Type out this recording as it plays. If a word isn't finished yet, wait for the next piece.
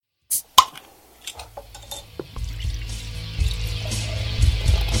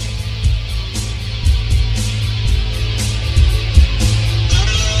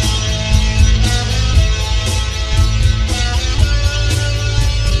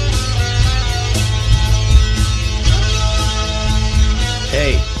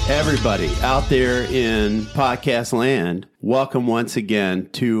everybody out there in podcast land. Welcome once again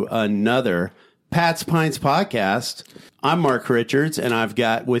to another Pat's Pints podcast. I'm Mark Richards, and I've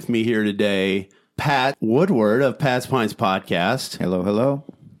got with me here today Pat Woodward of Pat's Pints podcast. Hello, hello.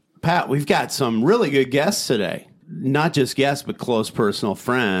 Pat, we've got some really good guests today. Not just guests, but close personal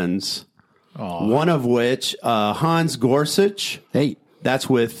friends. Aww. One of which, Hans Gorsuch. Hey. That's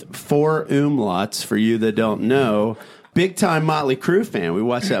with 4 umlauts for you that don't know. Big time Motley Crue fan. We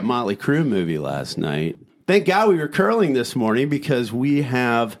watched that Motley Crue movie last night. Thank God we were curling this morning because we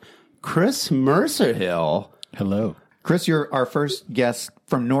have Chris Mercerhill. Hello. Chris, you're our first guest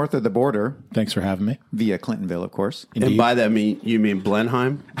from north of the border. Thanks for having me. Via Clintonville, of course. Indeed. And by that you mean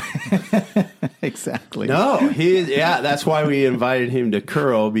Blenheim? Exactly. No, that's why we invited him to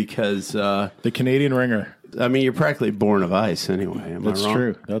curl because... the Canadian Ringer. I mean, you're practically born of ice anyway. That's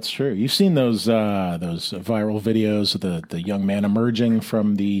true. That's true. You've seen those viral videos of the young man emerging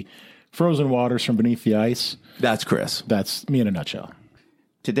from the frozen waters from beneath the ice. That's Chris. That's me in a nutshell.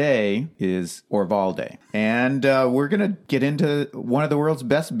 Today is Orval Day, and we're going to get into one of the world's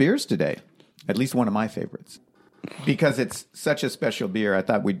best beers today, at least one of my favorites. Because it's such a special beer, I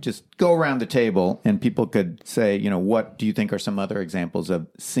thought we'd just go around the table and people could say, you know, what do you think are some other examples of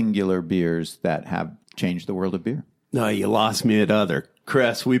singular beers that have changed the world of beer? No, you lost me at other.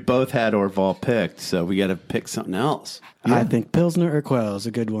 Chris, we both had Orval picked, so we got to pick something else. Yeah. I think Pilsner Urquell is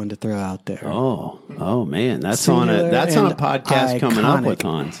a good one to throw out there. Oh man, that's on a podcast coming up with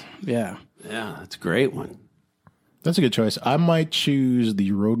Hans. Yeah, that's a great one. That's a good choice. I might choose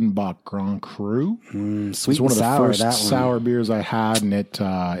the Rodenbach Grand Cru. Sweet it's one of the sour, first sour beers I had, and it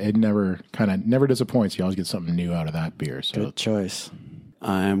never disappoints. You always get something new out of that beer. So. Good choice.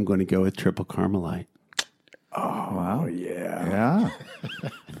 I'm going to go with Triple Carmelite. Oh, wow. Yeah.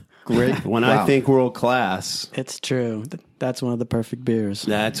 Great. When I think world class. It's true. That's one of the perfect beers.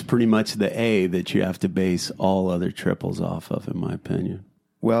 That's pretty much the A that you have to base all other triples off of, in my opinion.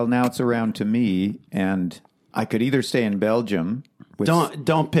 Well, now it's around to me, and I could either stay in Belgium.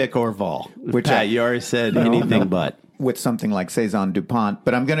 Don't pick Orval. Pat, you already said anything but. With something like Saison DuPont.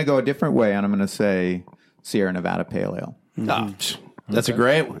 But I'm going to go a different way, and I'm going to say Sierra Nevada Pale Ale. Mm-hmm. That's a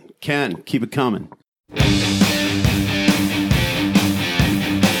great one. Ken, keep it coming.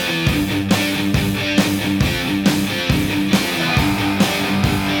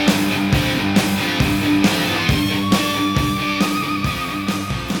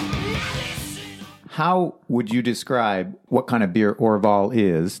 How would you describe what kind of beer Orval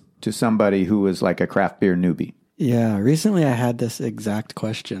is to somebody who is like a craft beer newbie? Yeah, recently I had this exact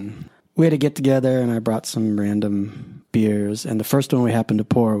question. We had to get together and I brought some random beers, and the first one we happened to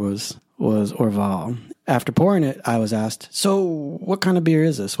pour was Orval. After pouring it, I was asked, so what kind of beer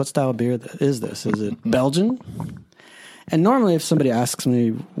is this? What style of beer is this? Is it Belgian? And normally if somebody asks me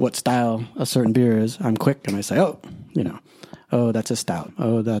what style a certain beer is, I'm quick and I say, oh, that's a stout.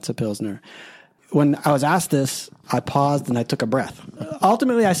 Oh, that's a Pilsner. When I was asked this, I paused and I took a breath.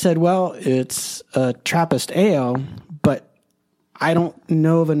 Ultimately, I said, well, it's a Trappist ale, but I don't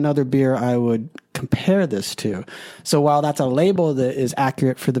know of another beer I would compare this to. So while that's a label that is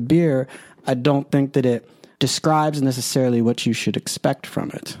accurate for the beer, I don't think that it describes necessarily what you should expect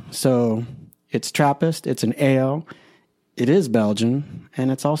from it. So it's Trappist, it's an ale, it is Belgian, and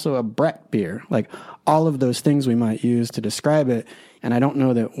it's also a Brett beer. Like all of those things we might use to describe it, and I don't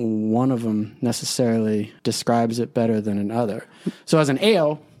know that one of them necessarily describes it better than another. So as an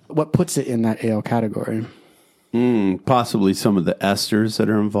ale, what puts it in that ale category? Possibly some of the esters that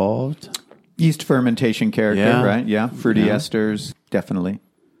are involved. Yeast fermentation character, right? Yeah, fruity esters, definitely.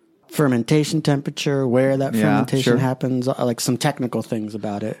 Fermentation temperature, where that fermentation happens, like some technical things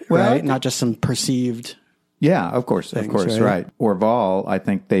about it, right? Not just some perceived. Yeah, of course, things, right. Orval, I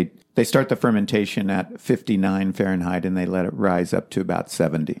think they start the fermentation at 59 Fahrenheit and they let it rise up to about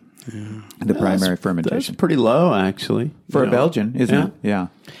 70. Yeah. The primary fermentation. That's pretty low, actually. For a Belgian, isn't it? Yeah.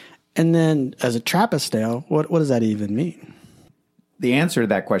 And then as a Trappist ale, what does that even mean? The answer to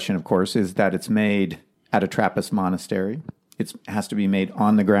that question, of course, is that it's made at a Trappist monastery. It has to be made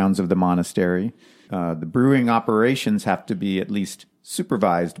on the grounds of the monastery. The brewing operations have to be at least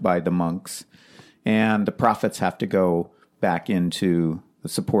supervised by the monks. And the profits have to go back into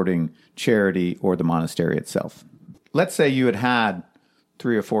supporting charity or the monastery itself. Let's say you had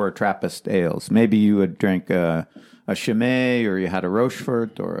 3 or 4 Trappist ales. Maybe you would drink a Chimay, or you had a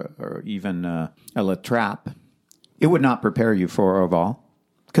Rochefort, or even a La Trappe. It would not prepare you for Orval,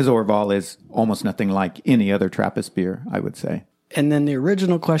 because Orval is almost nothing like any other Trappist beer, I would say. And then the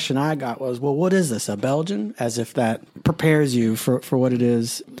original question I got was, well, what is this, a Belgian? As if that prepares you for what it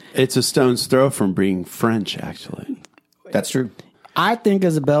is. It's a stone's throw from being French, actually. That's true. I think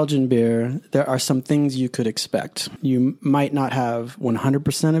as a Belgian beer, there are some things you could expect. You might not have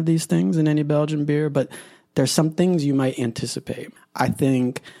 100% of these things in any Belgian beer, but there's some things you might anticipate. I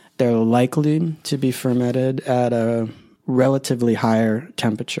think they're likely to be fermented at a relatively higher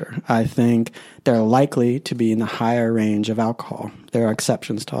temperature. I think they're likely to be in the higher range of alcohol. There are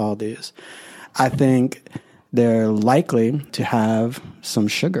exceptions to all these. I think they're likely to have some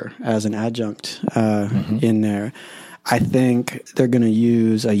sugar as an adjunct in there. I think they're going to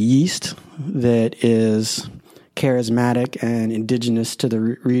use a yeast that is charismatic and indigenous to the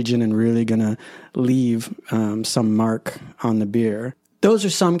region and really going to leave some mark on the beer. Those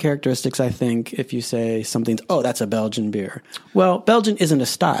are some characteristics, I think, if you say something's, oh, that's a Belgian beer. Well, Belgian isn't a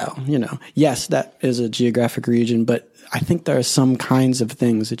style, you know. Yes, that is a geographic region, but I think there are some kinds of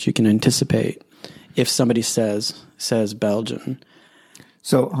things that you can anticipate if somebody says Belgian.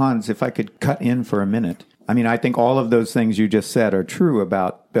 So, Hans, if I could cut in for a minute. I mean, I think all of those things you just said are true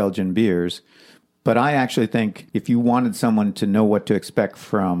about Belgian beers, but I actually think if you wanted someone to know what to expect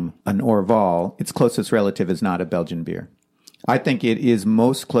from an Orval, its closest relative is not a Belgian beer. I think it is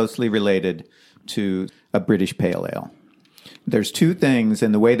most closely related to a British pale ale. There's two things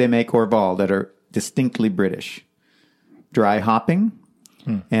in the way they make Orval that are distinctly British. Dry hopping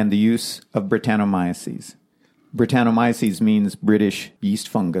and the use of Brettanomyces. Brettanomyces means British yeast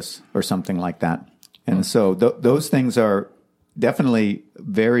fungus or something like that. And so those things are definitely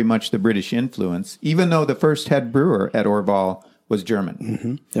very much the British influence, even though the first head brewer at Orval was German.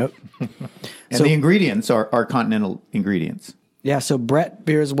 Mm-hmm. Yep. And the ingredients are continental ingredients. Yeah, so Brett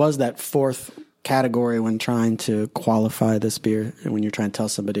Beers was that fourth category when trying to qualify this beer, and when you're trying to tell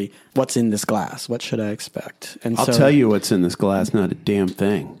somebody, what's in this glass? What should I expect? And I'll tell you what's in this glass, not a damn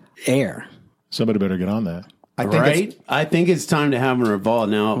thing. Air. Somebody better get on that. I think it's time to have an Orval.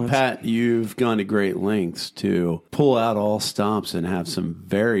 Now, Pat, you've gone to great lengths to pull out all stops and have some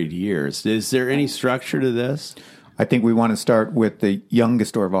varied years. Is there any structure to this? I think we want to start with the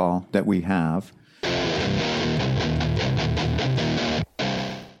youngest Orval that we have.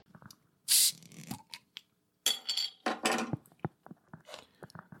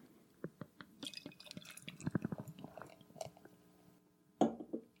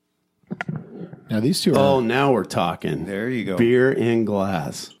 Now, these two are... Oh, now we're talking. There you go. Beer in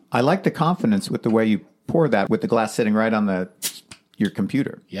glass. I like the confidence with the way you pour that with the glass sitting right on your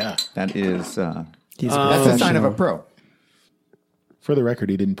computer. Yeah. That is... He's that's a sign of a pro. For the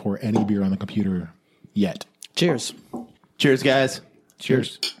record, he didn't pour any beer on the computer yet. Cheers. Cheers, guys.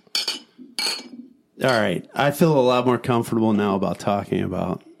 Cheers. All right. I feel a lot more comfortable now about talking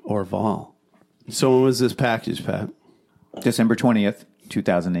about Orval. So when was this packaged, Pat? December 20th,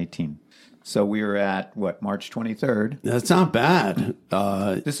 2018. So we were at, March 23rd. That's not bad.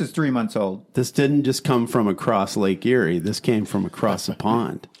 This is 3 months old. This didn't just come from across Lake Erie. This came from across the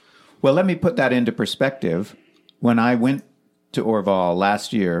pond. Well, let me put that into perspective. When I went to Orval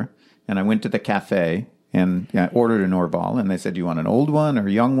last year, and I went to the cafe, and I ordered an Orval, and they said, do you want an old one or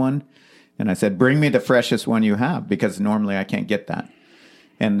a young one? And I said, bring me the freshest one you have, because normally I can't get that.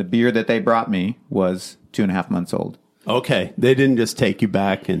 And the beer that they brought me was 2.5 months old. Okay. They didn't just take you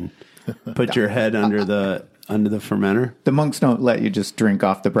back and put your head under the fermenter? The monks don't let you just drink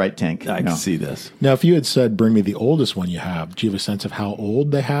off the bright tank. I can see this. Now, if you had said, bring me the oldest one you have, do you have a sense of how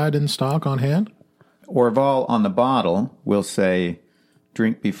old they had in stock on hand? Orval on the bottle will say,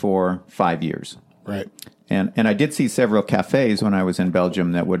 drink before 5 years. Right. And I did see several cafes when I was in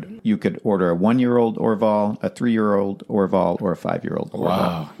Belgium that you could order a 1-year-old Orval, a 3-year-old Orval, or a 5-year-old Orval.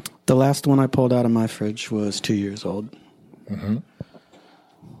 Wow. The last one I pulled out of my fridge was 2 years old. Mm-hmm.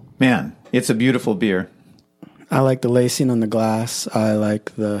 Man, it's a beautiful beer. I like the lacing on the glass. I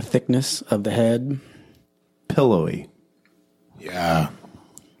like the thickness of the head. Pillowy. Yeah.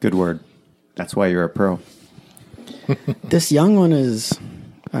 Good word. That's why you're a pro. This young one is,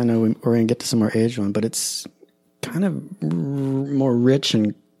 I know we're going to get to some more aged one, but it's kind of more rich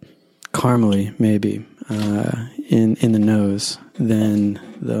and caramely, maybe, in the nose than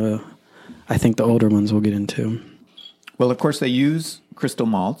I think the older ones we'll get into. Well, of course, they use crystal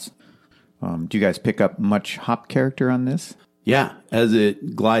malts. Do you guys pick up much hop character on this? Yeah. As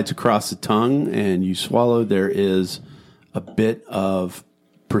it glides across the tongue and you swallow, there is a bit of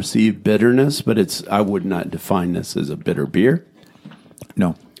perceived bitterness, but I would not define this as a bitter beer.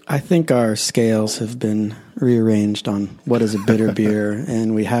 No. I think our scales have been rearranged on what is a bitter beer,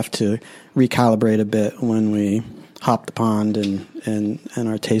 and we have to recalibrate a bit when we hop the pond and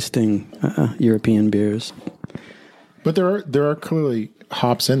are tasting European beers. But there are clearly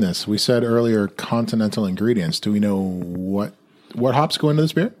hops in this. We said earlier continental ingredients. Do we know what hops go into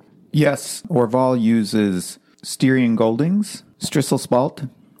this beer? Yes, Orval uses Styrian Goldings. Strisselspalt,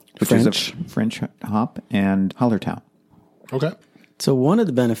 which French. is a French hop, and Hallertau. Okay. So one of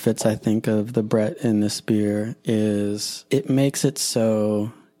the benefits I think of the Brett in this beer is it makes it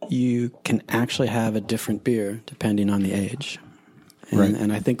so you can actually have a different beer depending on the age. And, Right.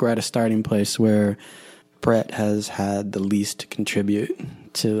 and I think we're at a starting place where Brett has had the least to contribute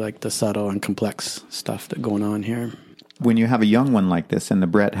to like the subtle and complex stuff that's going on here. When you have a young one like this and the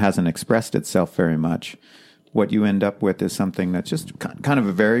Brett hasn't expressed itself very much, what you end up with is something that's just kind of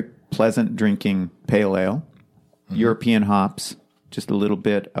a very pleasant drinking pale ale, European hops, just a little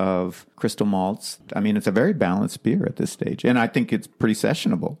bit of crystal malts. I mean, it's a very balanced beer at this stage. And I think it's pretty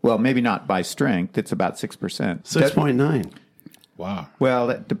sessionable. Well, maybe not by strength. It's about 6%. 6.9. Wow. Well,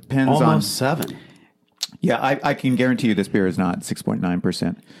 that depends on... Almost 7. Yeah, I can guarantee you this beer is not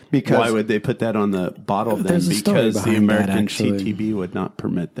 6.9%. Because Why would they put that on the bottle then? There's a story Because the behind that, American actually. TTB would not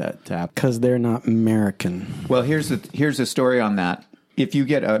permit that to happen. Because they're not American. Well, here's the story on that. If you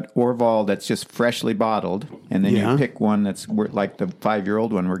get an Orval that's just freshly bottled, and then Yeah. you pick one that's like the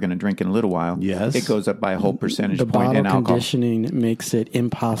 5-year-old one we're going to drink in a little while, Yes. it goes up by a whole percentage The point bottle in alcohol. conditioning makes it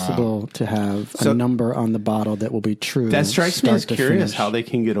impossible to have So- a number on the bottle that will be true. That strikes me start as to curious finish. how they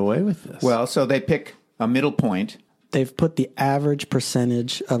can get away with this. Well, so they pick a middle point. They've put the average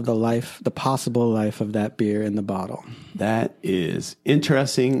percentage of the possible life of that beer in the bottle, that is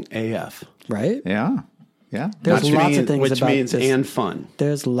interesting AF. right? Yeah, yeah. There's Which lots means- of things which about means this. and fun.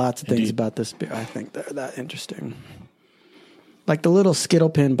 There's lots of things about this beer I think that are that interesting. Like the little Skittle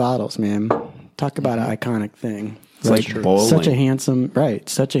pin bottles, man. Talk about an iconic thing. It's like bowling. Such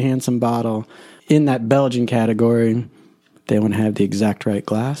a handsome bottle. In that Belgian category, they want to have the exact right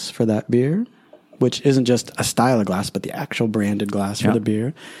glass for that beer, which isn't just a style of glass, but the actual branded glass for Yeah. the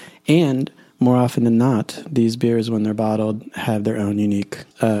beer. And more often than not, these beers, when they're bottled, have their own unique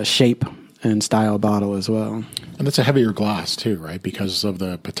shape and style bottle as well. And it's a heavier glass too, right? Because of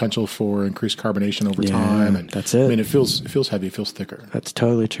the potential for increased carbonation over Yeah, time. And that's it. I mean, it feels heavy, it feels thicker. That's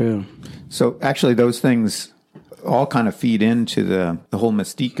totally true. So actually, those things all kind of feed into the whole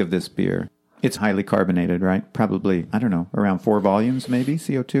mystique of this beer. It's highly carbonated, right? Probably, I don't know, around 4 volumes maybe,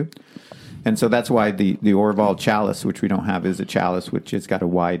 CO2. And so that's why the Orval chalice, which we don't have, is a chalice which has got a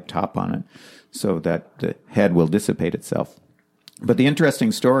wide top on it so that the head will dissipate itself. But the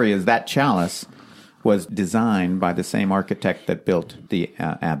interesting story is that chalice was designed by the same architect that built the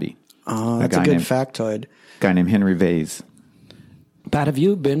Abbey. Oh, that's a good factoid. Guy named Henry Vase. Pat, have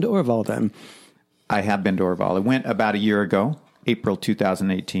you been to Orval then? I have been to Orval. I went about a year ago, April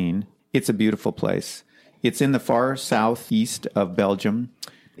 2018. It's a beautiful place. It's in the far southeast of Belgium.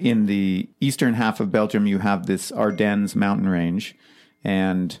 In the eastern half of Belgium, you have this Ardennes mountain range,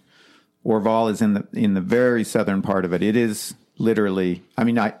 and Orval is in the very southern part of it. It is literally, I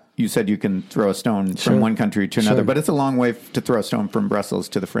mean, you said you can throw a stone Sure. from one country to another, Sure. but it's a long way to throw a stone from Brussels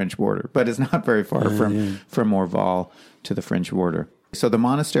to the French border. But it's not very far from Orval to the French border. So the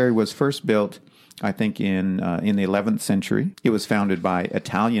monastery was first built, I think, in the 11th century. It was founded by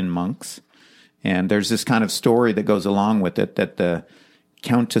Italian monks. And there's this kind of story that goes along with it that the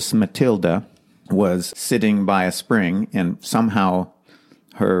Countess Matilda was sitting by a spring and somehow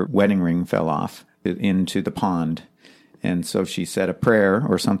her wedding ring fell off into the pond. And so she said a prayer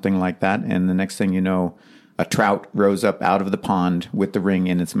or something like that. And the next thing you know, a trout rose up out of the pond with the ring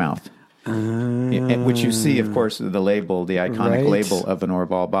in its mouth. Which you see, of course, the label, the iconic Right. label of an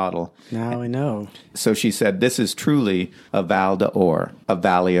Orval bottle. Now we know. So she said, this is truly a Val d'Or, a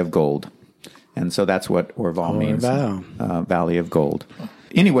valley of gold. And so that's what Orval means, valley of gold.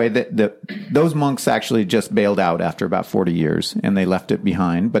 Anyway, those monks actually just bailed out after about 40 years, and they left it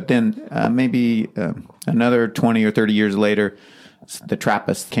behind. But then maybe another 20 or 30 years later, the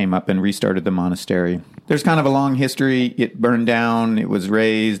Trappists came up and restarted the monastery. There's kind of a long history. It burned down, it was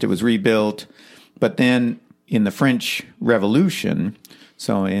razed, it was rebuilt. But then in the French Revolution,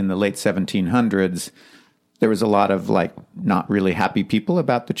 so in the late 1700s, there was a lot of not really happy people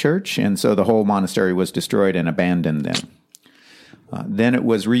about the church, and so the whole monastery was destroyed and abandoned then. Then it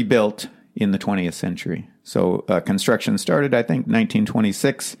was rebuilt in the 20th century. So construction started, I think,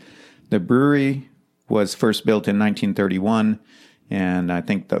 1926. The brewery was first built in 1931, and I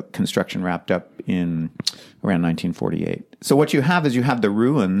think the construction wrapped up in around 1948. So what you have is you have the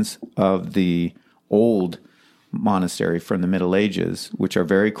ruins of the old monastery from the Middle Ages, which are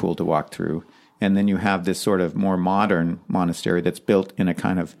very cool to walk through. And then you have this sort of more modern monastery that's built in a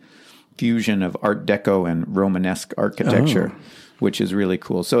kind of fusion of Art Deco and Romanesque architecture, which is really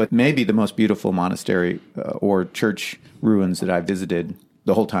cool. So it may be the most beautiful monastery or church ruins that I visited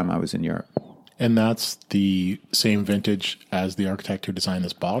the whole time I was in Europe. And that's the same vintage as the architect who designed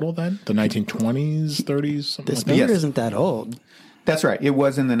this bottle then? The 1920s, 30s, something This like beer that? isn't that old. That's right. It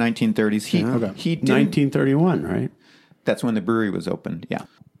was in the 1930s. He didn't. 1931, right? That's when the brewery was opened. Yeah.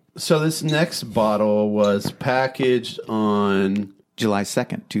 So this next bottle was packaged on. July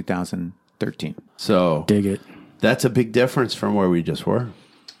 2nd, 2013. So Dig it. that's a big difference from where we just were.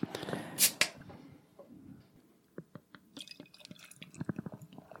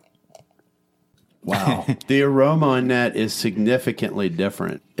 Wow. The aroma on that is significantly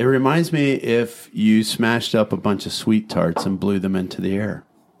different. It reminds me if you smashed up a bunch of sweet tarts and blew them into the air,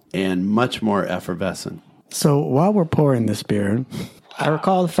 and much more effervescent. So while we're pouring this beer, I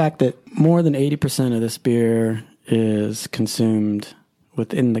recall the fact that more than 80% of this beer is consumed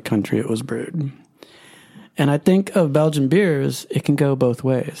within the country it was brewed. And I think of Belgian beers, it can go both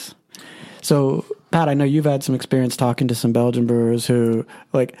ways. So, Pat, I know you've had some experience talking to some Belgian brewers who,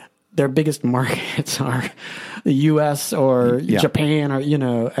 like, their biggest markets are the U.S. or Japan, or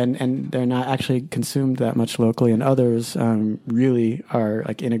and they're not actually consumed that much locally. And others really are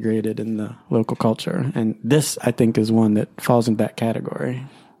like integrated in the local culture. And this, I think, is one that falls in that category.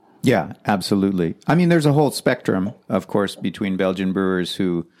 Yeah, absolutely. I mean, there's a whole spectrum, of course, between Belgian brewers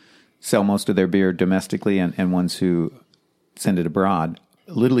who sell most of their beer domestically and ones who send it abroad.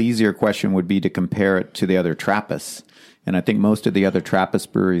 A little easier question would be to compare it to the other Trappists. And I think most of the other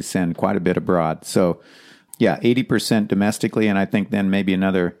Trappist breweries send quite a bit abroad. So, yeah, 80% domestically, and I think then maybe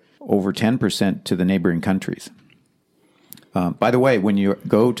another over 10% to the neighboring countries. By the way, when you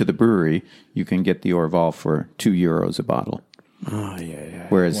go to the brewery, you can get the Orval for €2 a bottle. Oh, yeah.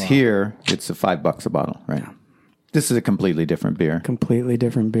 Whereas here, it's $5 a bottle, right? Yeah. This is a completely different beer. Completely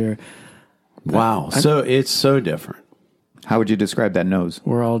different beer. Wow. So it's so different. How would you describe that nose?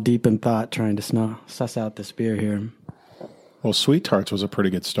 We're all deep in thought trying to suss out this beer here. Well, Sweet Tarts was a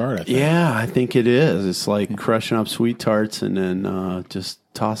pretty good start, I think. Yeah, I think it is. It's like crushing up sweet tarts and then just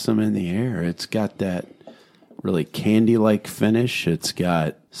toss them in the air. It's got that really candy-like finish. It's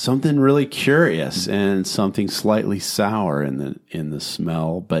got something really curious and something slightly sour in the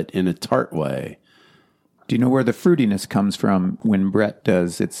smell, but in a tart way. Do you know where the fruitiness comes from when Brett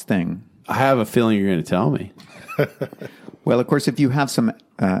does its thing? I have a feeling you're going to tell me. Well, of course, if you have some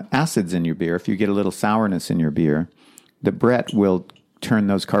acids in your beer, if you get a little sourness in your beer, the Brett will turn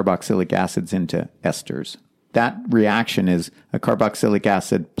those carboxylic acids into esters. That reaction is a carboxylic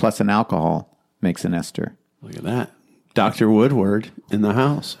acid plus an alcohol makes an ester. Look at that. Dr. Woodward in the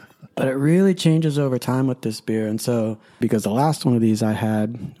house. But it really changes over time with this beer. And so, because the last one of these I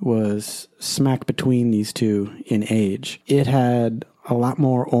had was smack between these two in age, it had a lot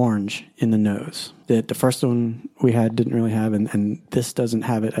more orange in the nose that the first one we had didn't really have, and this doesn't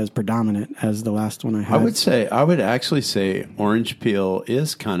have it as predominant as the last one I had. I would actually say orange peel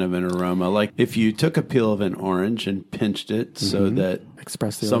is kind of an aroma. Like if you took a peel of an orange and pinched it so that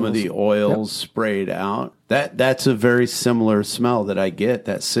Express the some oils. of the oils sprayed out, that's a very similar smell that I get,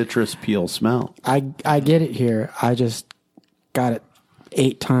 that citrus peel smell. I get it here. I just got it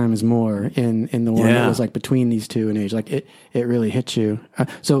 8 times more in the one that was like between these two in age. Like it really hits you.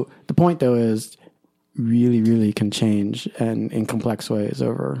 So the point though is really, really can change and in complex ways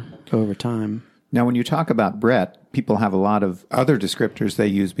over time. Now, when you talk about Brett, people have a lot of other descriptors they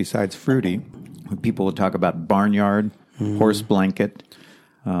use besides fruity. People will talk about barnyard, horse blanket.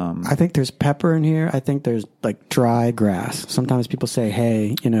 I think there's pepper in here. I think there's like dry grass. Sometimes people say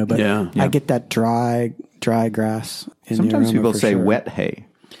hay, but I get that dry grass in Sometimes the aroma people for say sure. wet hay.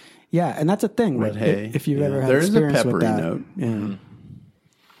 Yeah, and that's a thing. Wet hay. If you've ever had There is a experience with peppery that. note. Yeah.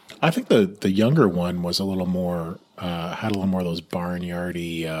 I think the younger one was a little more, had a little more of those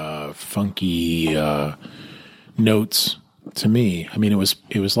barnyardy, funky notes to me. I mean,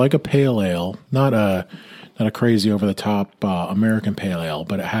 it was like a pale ale, not a crazy over the top American pale ale,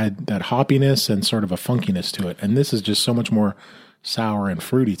 but it had that hoppiness and sort of a funkiness to it. And this is just so much more sour and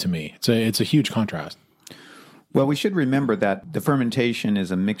fruity to me. It's a huge contrast. Well, we should remember that the fermentation is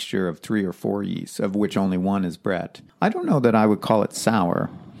a mixture of 3 or 4 yeasts, of which only one is Brett. I don't know that I would call it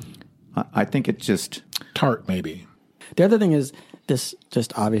sour. I think it just... Tart, maybe. The other thing is this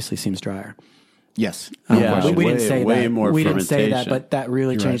just obviously seems drier. Yes. Yeah, we didn't say way that. more We didn't say that, fermentation. but that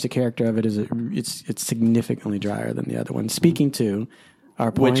really changed the character of it. It's significantly drier than the other one. Speaking to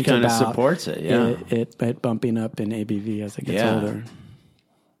our point Which kind of about supports it, yeah. it bumping up in ABV as it gets Yeah. older.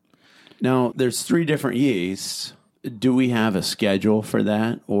 Now, there's 3 different yeasts. Do we have a schedule for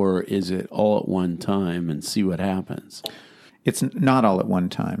that, or is it all at one time and see what happens? It's not all at one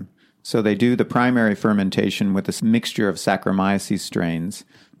time. So they do the primary fermentation with this mixture of Saccharomyces strains.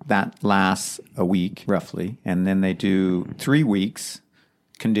 That lasts a week, roughly. And then they do 3 weeks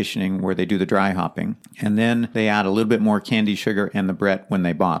conditioning where they do the dry hopping. And then they add a little bit more candy sugar and the Brett when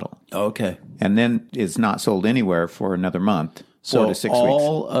they bottle. Okay. And then it's not sold anywhere for another month, So 4 to 6 weeks.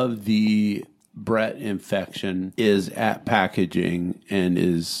 all of the Brett infection is at packaging and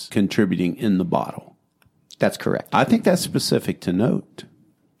is contributing in the bottle. That's correct. I think that's specific to note.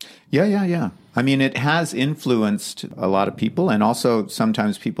 Yeah. I mean, it has influenced a lot of people, and also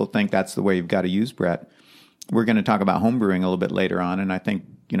sometimes people think that's the way you've got to use Brett. We're going to talk about homebrewing a little bit later on, and I think,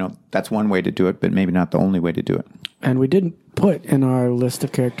 that's one way to do it, but maybe not the only way to do it. And we didn't put in our list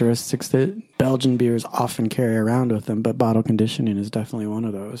of characteristics that Belgian beers often carry around with them, but bottle conditioning is definitely one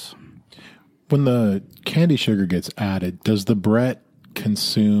of those. When the candy sugar gets added, does the Brett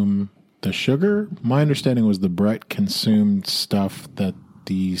consume the sugar? My understanding was the Brett consumed stuff that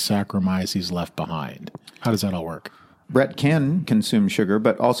the Saccharomyces left behind. How does that all work? Brett can consume sugar,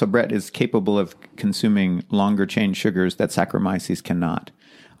 but also Brett is capable of consuming longer chain sugars that Saccharomyces cannot.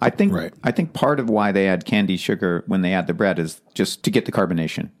 I think part of why they add candy sugar when they add the Brett is just to get the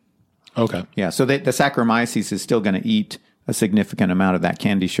carbonation. Okay. Yeah, so the Saccharomyces is still going to eat a significant amount of that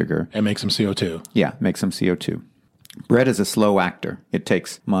candy sugar. It makes them CO2. Yeah, makes them CO2. Brett is a slow actor. It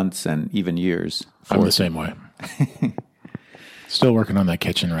takes months and even years. I'm the same way. Still working on that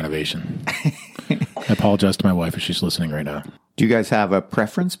kitchen renovation. I apologize to my wife if she's listening right now. Do you guys have a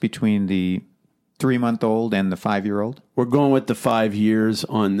preference between the 3-month-old and the 5-year-old? We're going with the 5 years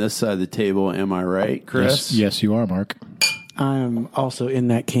on this side of the table. Am I right, Chris? Yes, you are, Mark. I'm also in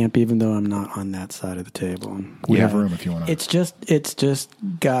that camp, even though I'm not on that side of the table. We have room if you want to. It's just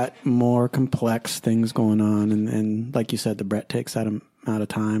got more complex things going on, and like you said, the Brett takes that amount of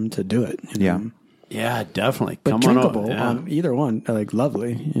time to do it. Yeah. Yeah, definitely. But Come drinkable on. on either one, like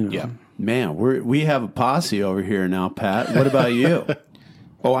lovely. Yeah. Man, we have a posse over here now, Pat. What about you?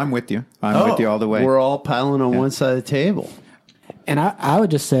 Oh, I'm with you. I'm with you all the way. We're all piling on one side of the table. And I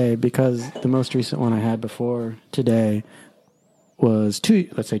would just say, because the most recent one I had before today was 2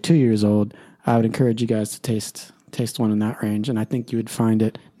 years old, I would encourage you guys to taste one in that range, and I think you would find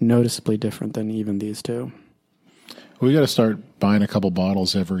it noticeably different than even these two. We got to start buying a couple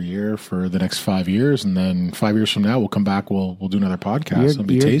bottles every year for the next 5 years, and then 5 years from now, we'll come back. We'll do another podcast. It'll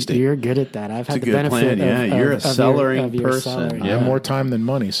be tasty. You're good at that. I've had It's a the good benefit plan. Yeah, you're a cellaring person. cellar. I have more time than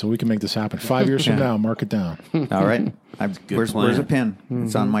money, so we can make this happen. 5 years from now, mark it down. All right. Where's a pen?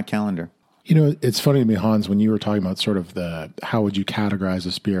 It's on my calendar. It's funny to me, Hans, when you were talking about sort of how would you categorize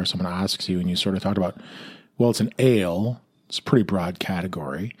this beer? Someone asks you, and you sort of talked about, well, it's an ale. It's a pretty broad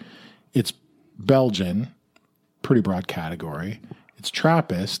category. It's Belgian, pretty broad category. It's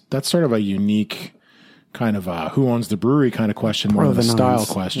Trappist. That's sort of a unique kind of who owns the brewery kind of question, more than a style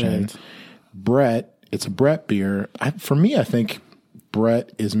question. Right. Brett, it's a Brett beer. For me, I think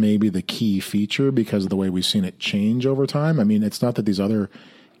Brett is maybe the key feature because of the way we've seen it change over time. I mean, it's not that these other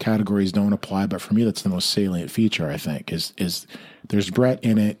categories don't apply, but for me, that's the most salient feature, I think, is there's Brett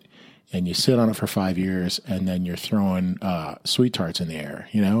in it, and you sit on it for 5 years, and then you're throwing sweet tarts in the air.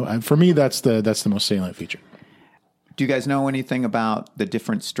 For me, that's the most salient feature. Do you guys know anything about the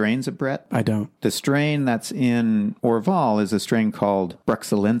different strains of Brett? I don't. The strain that's in Orval is a strain called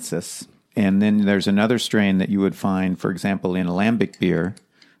Bruxellensis. And then there's another strain that you would find, for example, in a lambic beer,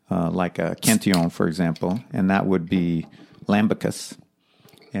 like a Cantillon, for example, and that would be Lambicus.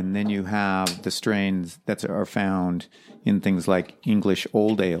 And then you have the strains that are found in things like English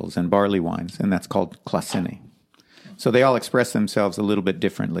old ales and barley wines, and that's called Classine. So they all express themselves a little bit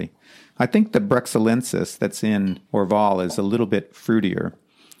differently. I think the Bruxellensis that's in Orval is a little bit fruitier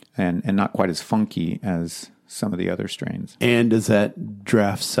and not quite as funky as some of the other strains. And does that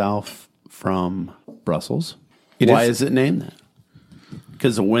draft south from Brussels? Why is it named that?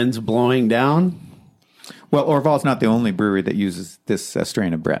 Because the wind's blowing down? Well, Orval's not the only brewery that uses this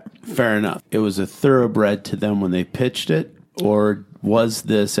strain of Brett. Fair enough. It was a thoroughbred to them when they pitched it, or was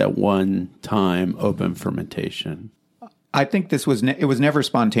this at one time open fermentation? I think it was never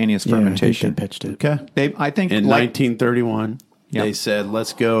spontaneous fermentation. I think they pitched it. Okay. I think in 1931, Yeah. they said,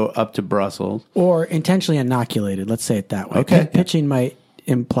 let's go up to Brussels. Or intentionally inoculated, let's say it that way. Okay. Pitching might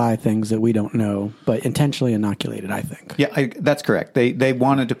imply things that we don't know, but intentionally inoculated, I think. Yeah, that's correct. They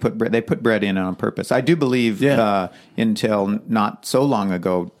wanted to put bread. They put bread in on purpose. I do believe until not so long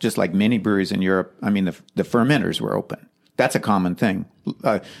ago, just like many breweries in Europe, I mean, the fermenters were open. That's a common thing.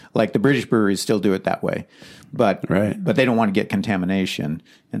 Like the British breweries still do it that way, but they don't want to get contamination,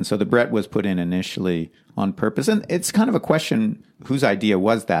 and so the Brett was put in initially on purpose. And it's kind of a question: whose idea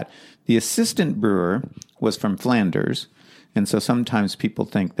was that? The assistant brewer was from Flanders. And so sometimes people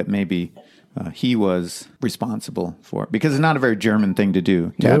think that maybe he was responsible for it, because it's not a very German thing to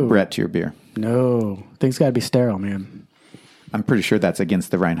do, to add Brett to your beer. No. Things got to be sterile, man. I'm pretty sure that's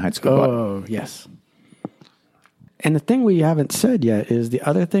against the Reinheitsgebot. Oh, yes. And the thing we haven't said yet is the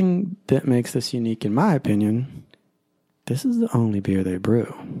other thing that makes this unique, in my opinion, this is the only beer they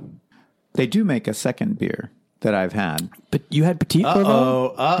brew. They do make a second beer that I've had. But you had Petit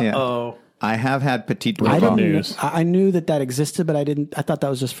Orval? Uh-oh. I have had Petit I Orval. news. I knew that existed, but I thought that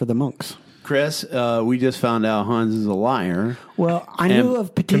was just for the monks. Chris, we just found out Hans is a liar. Well, I knew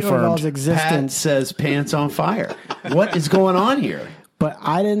of Petit confirmed. Orval's Pat existence, says pants on fire. What is going on here? but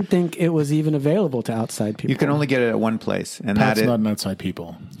I didn't think it was even available to outside people. You can only get it at one place, and Pat's that not is an outside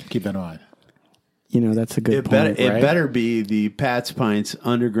people. Keep that in mind. that's a good It point. better be the Pat's Pints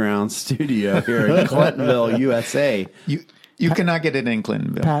underground studio here in Clintonville, USA. you cannot get it in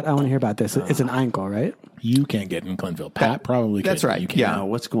Clintonville. Pat, I want to hear about this. It's an Einkel, right? You can't get in Clintonville. Pat probably That's could. right. You can't. Yeah. Now,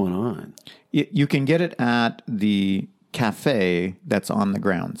 what's going on? You can get it at the cafe that's on the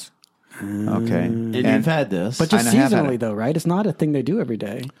grounds. Okay. And you've had this. But just I have had seasonally, it. though, right? It's not a thing they do every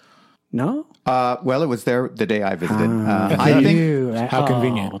day. No? Well, it was there the day I visited. I think How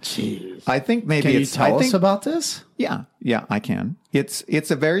convenient. Oh, jeez. I think maybe can you it's. tell I think, us about this? Yeah, I can.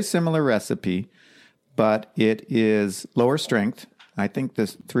 It's a very similar recipe, but it is lower strength. I think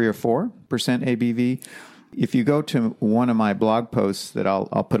this 3 or 4% ABV. If you go to one of my blog posts that I'll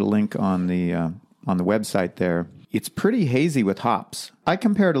put a link on the website there. It's pretty hazy with hops. I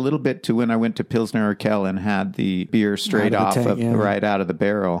compare it a little bit to when I went to Pilsner Urquell and had the beer straight Out off of the tank, yeah. right out of the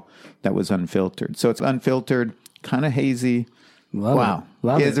barrel that was unfiltered. So it's unfiltered, kind of hazy. Love Wow. it.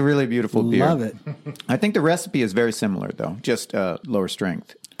 Love It's it. a really beautiful beer. Love it. I think the recipe is very similar, though, just lower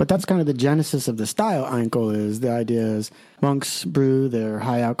strength. But that's kind of the genesis of the style Einkel is. The idea is monks brew their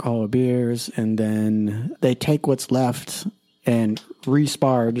high alcohol beers, and then they take what's left and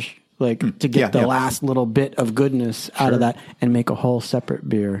resparge, to get the last little bit of goodness out of that and make a whole separate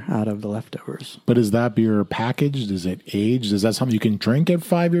beer out of the leftovers. But is that beer packaged? Is it aged? Is that something you can drink at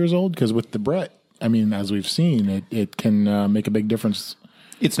 5 years old? Because with the Brett, I mean, as we've seen, it can make a big difference.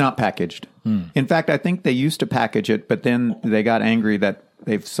 It's not packaged. In fact, I think they used to package it, but then they got angry that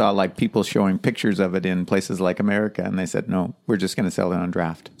they saw people showing pictures of it in places like America, and they said, no, we're just going to sell it on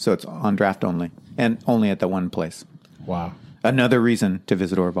draft. So it's on draft only, and only at the one place. Wow. Another reason to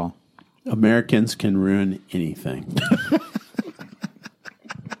visit Orval. Americans can ruin anything.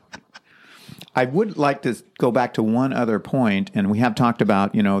 I would like to go back to one other point, and we have talked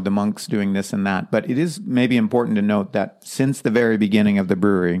about, the monks doing this and that, but it is maybe important to note that since the very beginning of the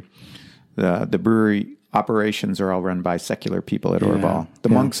brewery, the brewery operations are all run by secular people at Orval. The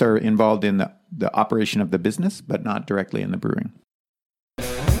monks are involved in the operation of the business, but not directly in the brewing.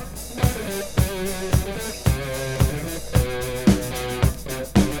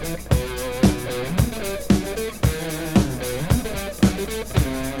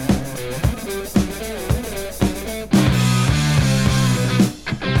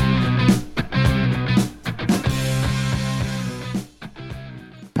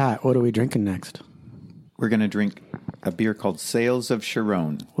 Pat, what are we drinking next? We're going to drink a beer called Sails of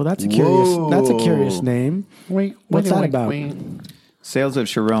Chiron. Well, that's a curious name. What's that about? Sails of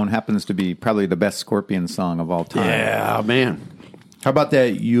Chiron happens to be probably the best Scorpion song of all time. Yeah, man. How about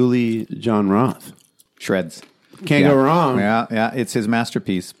that Yuli John Roth? Shreds. Can't go wrong. Yeah, it's his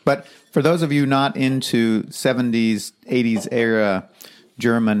masterpiece. But for those of you not into 70s, 80s era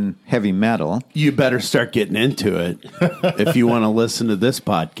German heavy metal, You better start getting into it if you want to listen to this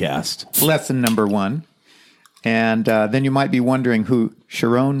podcast. lesson number 1. And then you might be wondering who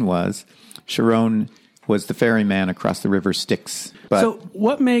Chiron was. Chiron was the ferryman across the river Styx. But So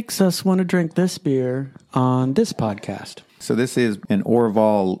what makes us want to drink this beer on this podcast? So this is an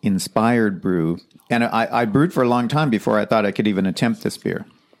Orval-inspired brew. And I brewed for a long time before I thought I could even attempt this beer.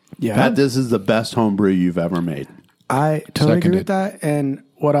 Yeah. Pat, this is the best homebrew you've ever made. I totally agree Seconded. with that. And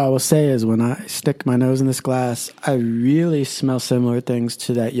what I will say is when I stick my nose in this glass, I really smell similar things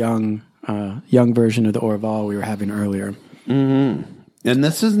to that young version of the Orval we were having earlier. And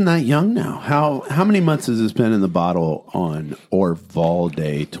this isn't that young now. How many months has this been in the bottle on Orval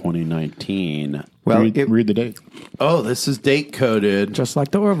Day 2019? Well, Read the date. Oh, this is date coded Just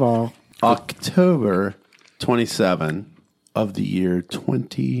like the Orval. October 27 of the year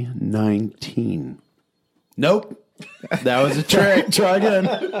 2019. Nope. That was a trick. Try again.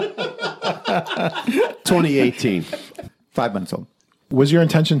 2018. 5 months old. Was your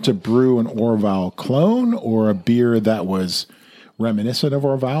intention to brew an Orval clone or a beer that was reminiscent of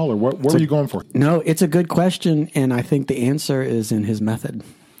Orval, or what were you going for? No, it's a good question. And I think the answer is in his method.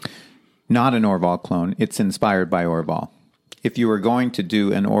 Not an Orval clone. It's inspired by Orval. If you were going to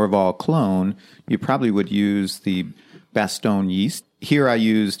do an Orval clone, you probably would use the Bastogne yeast. Here I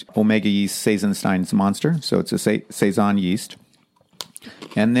used Omega Yeast Saisonstein's Monster, so it's a Saison yeast.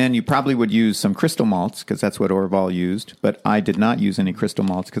 And then you probably would use some crystal malts because that's what Orval used. But I did not use any crystal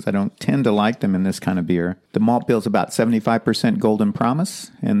malts because I don't tend to like them in this kind of beer. The malt bill's about 75% Golden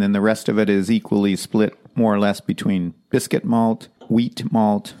Promise, and then the rest of it is equally split more or less between biscuit malt, wheat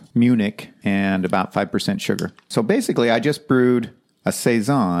malt, Munich, and about 5% sugar. So basically, I just brewed a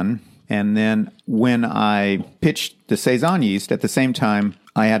Saison, and then when I pitched the Saison yeast, at the same time,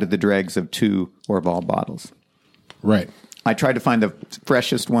 I added the dregs of 2 Orval bottles. Right. I tried to find the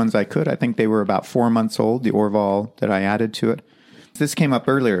freshest ones I could. I think they were about 4 months old, the Orval that I added to it. This came up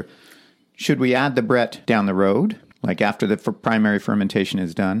earlier. Should we add the Brett down the road, like after the primary fermentation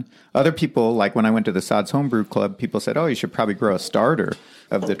is done? Other people, like when I went to the Sods Homebrew Club, people said, oh, you should probably grow a starter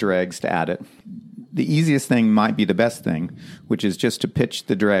of the dregs to add it. The easiest thing might be the best thing, which is just to pitch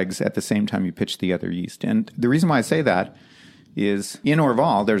the dregs at the same time you pitch the other yeast. And the reason why I say that is in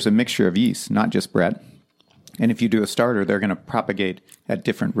Orval, there's a mixture of yeast, not just Brett. And if you do a starter, they're going to propagate at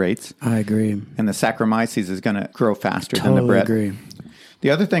different rates. I agree. And the Saccharomyces is going to grow faster than Totally the Brett. agree. The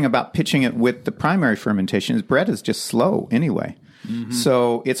other thing about pitching it with the primary fermentation is Brett is just slow anyway. Mm-hmm.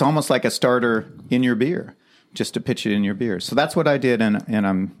 So it's almost like a starter in your beer, just to pitch it in your beer. So that's what I did, and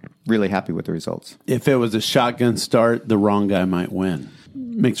I'm really happy with the results. If it was a shotgun start, the wrong guy might win.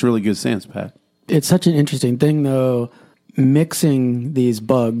 Makes really good sense, Pat. It's such an interesting thing, though, mixing these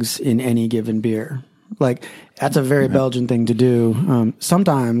bugs in any given beer. Like, that's a very Belgian thing to do.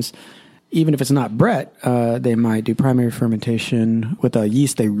 Sometimes, even if it's not Brett, they might do primary fermentation with a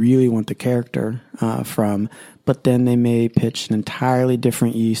yeast they really want the character from, but then they may pitch an entirely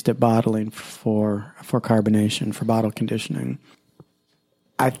different yeast at bottling for carbonation, for bottle conditioning.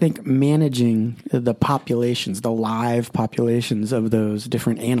 I think managing the populations, the live populations of those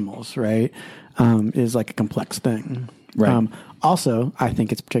different animals, right, is like a complex thing. Right. Also, I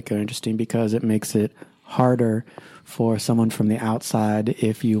think it's particularly interesting because it makes it harder for someone from the outside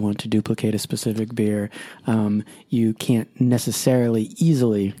if you want to duplicate a specific beer. You can't necessarily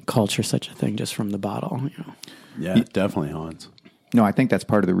easily culture such a thing just from the bottle. You know? Yeah, definitely, Hans. No, I think that's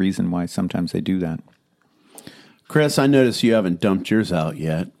part of the reason why sometimes they do that. Chris, I noticed you haven't dumped yours out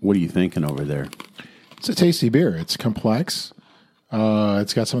yet. What are you thinking over there? It's a tasty beer. It's complex.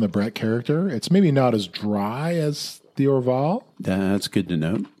 It's got some of the Brett character. It's maybe not as dry as the Orval. That's good to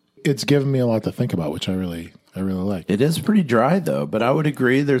know. It's given me a lot to think about, which I really like. It is pretty dry, though, but I would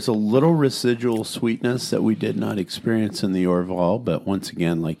agree there's a little residual sweetness that we did not experience in the Orval, but once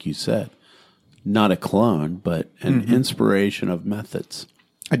again, like you said, not a clone, but an inspiration of methods.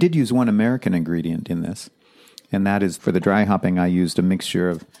 I did use one American ingredient in this, and that is for the dry hopping, I used a mixture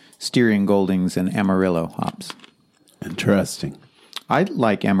of Styrian Goldings and Amarillo hops. Interesting. I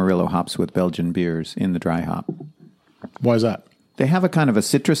like Amarillo hops with Belgian beers in the dry hop. Why is that? They have a kind of a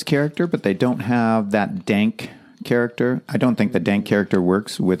citrus character, but they don't have that dank character. I don't think the dank character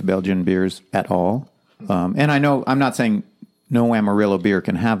works with Belgian beers at all. And I know, I'm not saying no Amarillo beer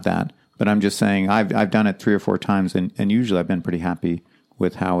can have that, but I'm just saying I've done it 3 or 4 times, and usually I've been pretty happy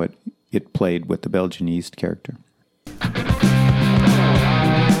with how it played with the Belgian yeast character.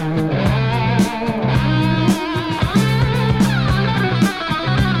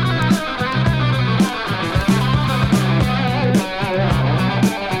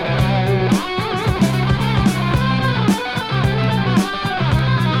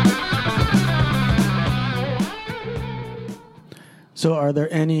 So are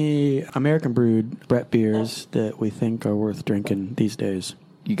there any American brewed Brett beers that we think are worth drinking these days?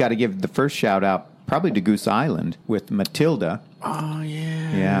 You got to give the first shout out probably to Goose Island with Matilda. Oh,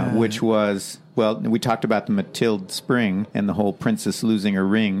 yeah. Yeah, which was, well, we talked about the Matilde Spring and the whole princess losing her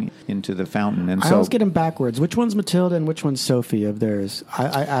ring into the fountain. And I so always get them backwards. Which one's Matilda and which one's Sophie of theirs?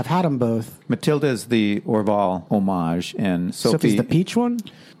 I've had them both. Matilda is the Orval homage, and Sophie's Sophie, the peach one?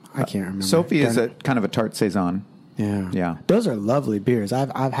 I can't remember. Sophie is a kind of a tart saison. Yeah. Yeah. Those are lovely beers.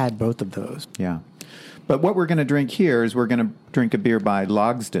 I've had both of those. Yeah. But what we're going to drink here is we're going to drink a beer by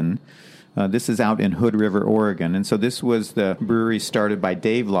Logsdon. This is out in Hood River, Oregon. And so this was the brewery started by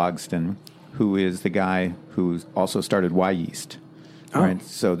Dave Logsdon, who is the guy who also started Y Yeast. Oh. Right?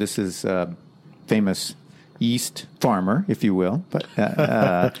 So this is a famous yeast farmer, if you will. But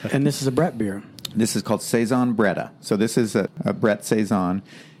And this is a Brett beer. this is called Saison Bretta. So this is a Brett Saison.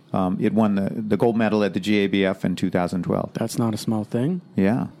 It won the gold medal at the GABF in 2012. That's not a small thing.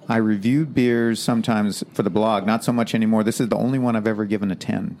 Yeah. I reviewed beers sometimes for the blog, not so much anymore. This is the only one I've ever given a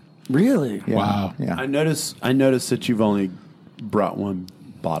 10. Really? Yeah. Wow. Yeah. I noticed that you've only brought one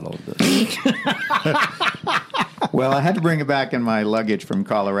bottle of this. Well, I had to bring it back in my luggage from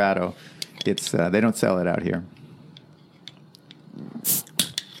Colorado. It's they don't sell it out here.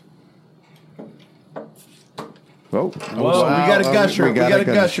 Whoa. Whoa, we got a gusher. We got a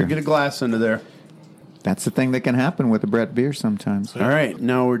gusher. Get a glass into there. That's the thing that can happen with a Brett beer sometimes. All right,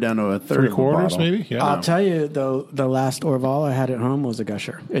 now we're down to a third of a Three-quarters, bottle. maybe? Yeah. I'll tell you, though, the last Orval I had at home was a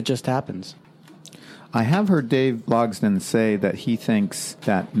gusher. It just happens. I have heard Dave Logsdon say that he thinks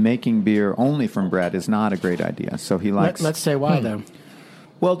that making beer only from Brett is not a great idea. So he likes... Let's say why, though.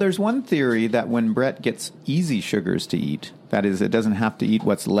 Well, there's one theory that when Brett gets easy sugars to eat, that is, it doesn't have to eat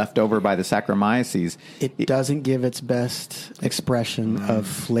what's left over by the Saccharomyces. It doesn't give its best expression of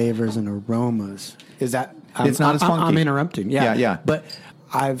flavors and aromas. Is that... It's not as funky. I'm interrupting. Yeah. Yeah. But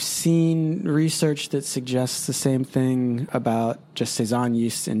I've seen research that suggests the same thing about just Saison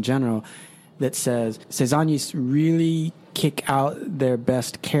yeasts in general, that says Saison yeasts really kick out their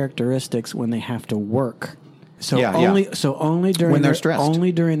best characteristics when they have to work. So only during when they're stressed.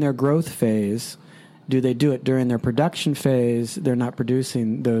 Only during their growth phase do they do it. During their production phase, they're not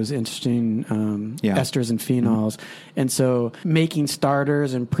producing those interesting esters and phenols. And so making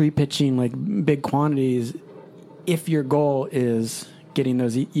starters and pre-pitching like big quantities, if your goal is getting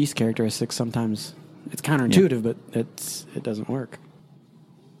those yeast characteristics, sometimes it's counterintuitive, but it doesn't work.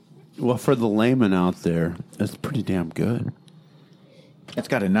 Well, for the layman out there, that's pretty damn good. It's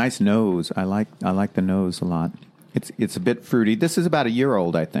got a nice nose. I like the nose a lot. It's a bit fruity. This is about a year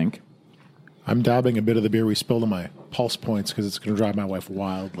old, I think. I'm dabbing a bit of the beer we spilled on my pulse points because it's going to drive my wife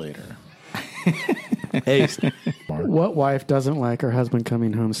wild later. Hey, What wife doesn't like her husband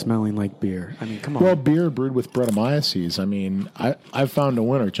coming home smelling like beer? I mean, come on. Well, beer brewed with Brettanomyces. I mean, I've found a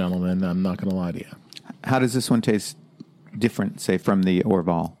winner, gentlemen. I'm not going to lie to you. How does this one taste different, say, from the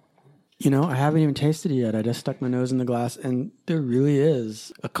Orval? You know, I haven't even tasted it yet. I just stuck my nose in the glass, and there really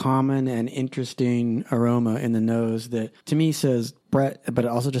is a common and interesting aroma in the nose that, to me, says Brett, but it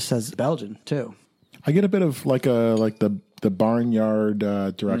also just says Belgian, too. I get a bit of like the barnyard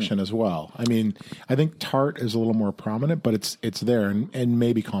direction as well. I mean, I think tart is a little more prominent, but it's there and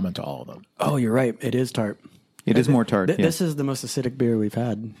maybe common to all of them. Oh, you're right. It is tart. It is more tart. This is the most acidic beer we've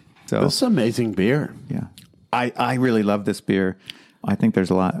had. So this is amazing beer. yeah, I really love this beer. I think there's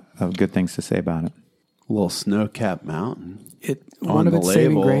a lot of good things to say about it. A little snow-capped mountain. One of the its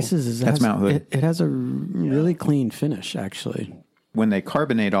saving label. graces is That's Mount Hood. It has a really clean finish, actually. When they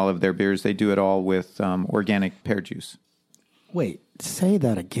carbonate all of their beers, they do it all with organic pear juice. Wait, say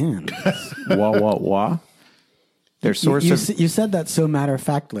that again. Wah. Their source You said that so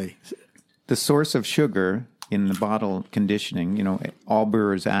matter-of-factly. the source of sugar in the bottle conditioning, you know, all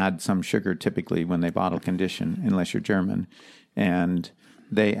brewers add some sugar typically when they bottle condition, unless you're German, and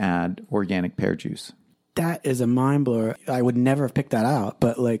they add organic pear juice. That is a mind blower. I would never have picked that out,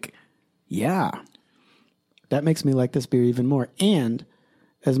 but yeah, that makes me like this beer even more. And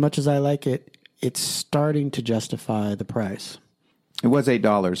as much as I like it, it's starting to justify the price. It was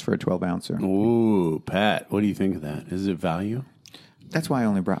 $8 for a 12-ouncer. Ooh, Pat, what do you think of that? Is it value? That's why I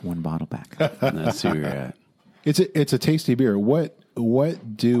only brought one bottle back. That's where you're at. It's a tasty beer.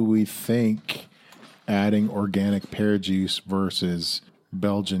 What do we think adding organic pear juice versus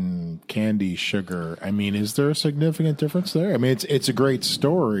Belgian candy sugar? I mean, is there a significant difference there? I mean, it's a great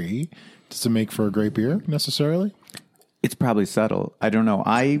story. Does it make for a great beer necessarily? It's probably subtle. I don't know.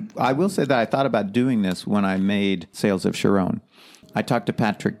 I will say that I thought about doing this when I made Sales of Chiron. I talked to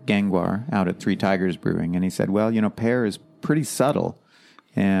Patrick Gangwar out at Three Tigers Brewing, and he said, well, you know, pear is pretty subtle,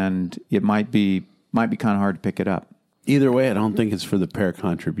 and it might be kind of hard to pick it up. Either way, I don't think it's for the pear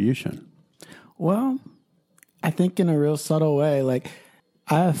contribution. Well, I think in a real subtle way,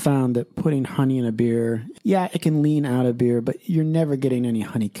 I have found that putting honey in a beer, yeah, it can lean out a beer, but you're never getting any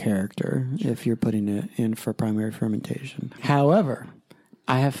honey character if you're putting it in for primary fermentation. However,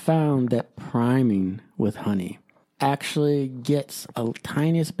 I have found that priming with honey actually gets a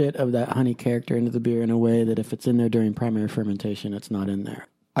tiniest bit of that honey character into the beer in a way that if it's in there during primary fermentation, it's not in there.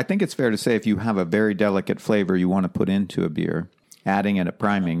 I think it's fair to say if you have a very delicate flavor you want to put into a beer, adding it a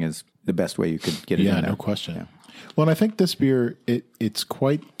priming is the best way you could get it in there. Yeah, no question. Well, and I think this beer, it's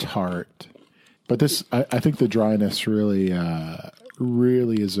quite tart, but this, I think the dryness really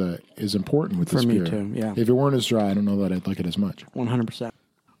is important with this For me beer. too, yeah. If it weren't as dry, I don't know that I'd like it as much. 100%.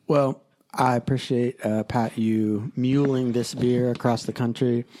 Well, I appreciate, Pat, you muling this beer across the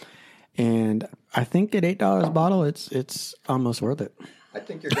country. And I think at $8 a bottle, it's almost worth it. I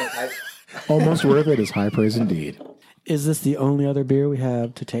think you're going Almost worth it is high praise indeed. Is this the only other beer we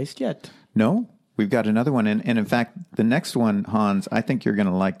have to taste yet? No, we've got another one. And in fact, the next one, Hans, I think you're going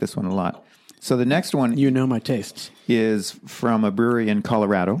to like this one a lot. So the next one You know my tastes. is from a brewery in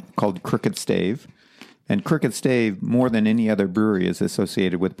Colorado called Crooked Stave. And Crooked Stave, more than any other brewery, is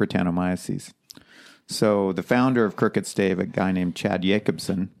associated with Brettanomyces. So the founder of Crooked Stave, a guy named Chad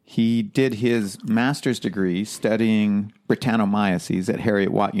Jacobson, he did his master's degree studying Britannomyces at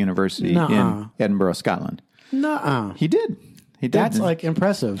Heriot-Watt University in Edinburgh, Scotland. Nuh-uh. He did. That's like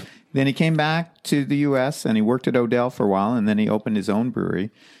impressive. Then he came back to the U.S. and he worked at Odell for a while, and then he opened his own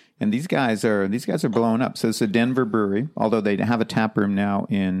brewery. And these guys are blowing up. So it's a Denver brewery, although they have a tap room now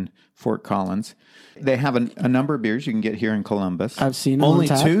in Fort Collins. They have a number of beers you can get here in Columbus. I've seen them Only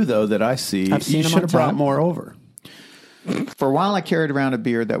on tap. 2, though, that I see. I've seen You them should on have brought tap. more over. For a while, I carried around a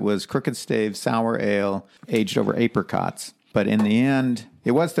beer that was Crooked Stave Sour Ale, aged over apricots. But in the end,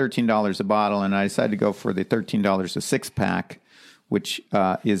 it was $13 a bottle, and I decided to go for the $13 a 6-pack, which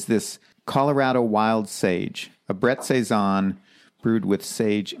is this Colorado Wild Sage, a Brett Saison brewed with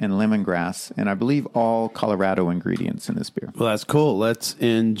sage and lemongrass, and I believe all Colorado ingredients in this beer. Well, that's cool. Let's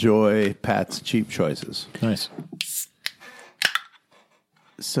enjoy Pat's cheap choices. Nice.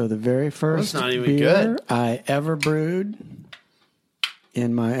 So the very first not even beer good. I ever brewed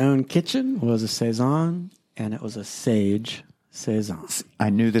in my own kitchen was a Saison, and it was a Sage Saison.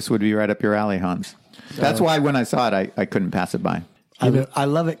 I knew this would be right up your alley, Hans. That's why when I saw it, I couldn't pass it by. I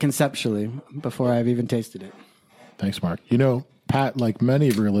love it conceptually before I've even tasted it. Thanks, Mark. You know, Pat, like many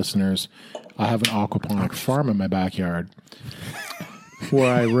of your listeners, I have an aquaponic farm in my backyard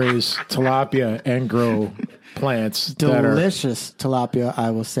where I raise tilapia and grow plants Delicious tilapia,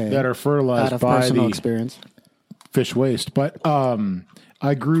 I will say. that are fertilized out of by personal the experience. fish waste. But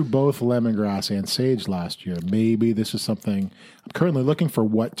I grew both lemongrass and sage last year. Maybe this is something I'm currently looking for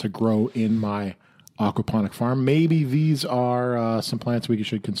what to grow in my aquaponic farm. Maybe these are some plants we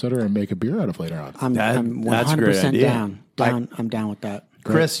should consider and make a beer out of later on. I'm That's a great 100% idea. down. I'm down with that.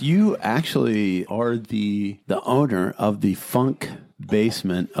 Chris, you actually are the owner of the Funk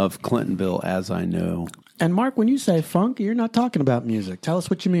Basement of Clintonville, as I know. And Mark, when you say funk, you're not talking about music. Tell us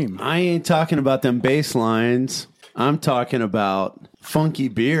what you mean. I ain't talking about them bass lines. I'm talking about funky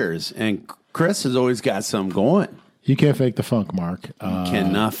beers, and Chris has always got some going. You can't fake the funk, Mark.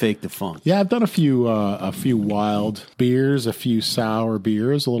 Cannot fake the funk. Yeah, I've done a few wild beers, a few sour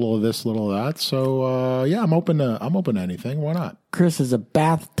beers, a little of this, a little of that. So yeah, I'm open to anything. Why not? Chris is a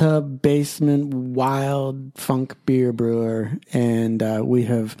bathtub basement wild funk beer brewer, and we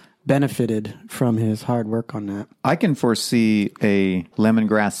have benefited from his hard work on that. I can foresee a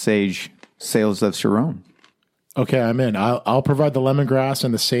lemongrass sage sales of Chiron. Okay, I'm in. I'll provide the lemongrass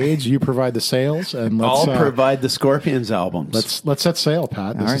and the sage. You provide the sales, and let's I'll provide the Scorpions albums. let's set sail,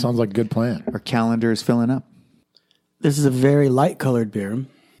 Pat. This All right. sounds like a good plan. Our calendar is filling up. This is a very light colored beer.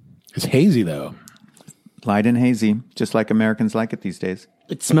 It's hazy though. Light and hazy, just like Americans like it these days.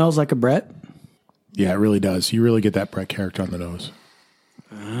 It smells like a Brett. Yeah, it really does. You really get that Brett character on the nose.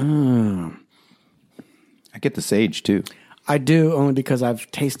 I get the sage, too. I do, only because I've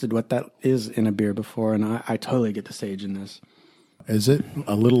tasted what that is in a beer before, and I totally get the sage in this. Is it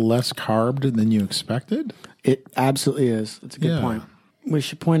a little less carbed than you expected? It absolutely is. It's a good Yeah. point. We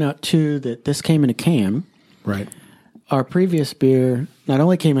should point out, too, that this came in a can. Right. Our previous beer not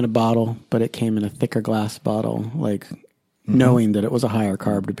only came in a bottle, but it came in a thicker glass bottle, like knowing that it was a higher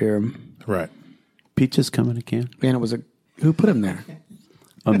carb beer. Right. Peaches come in a can. And it was who put him there?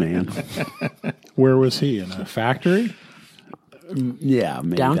 A man. Where was he? In a factory? Yeah,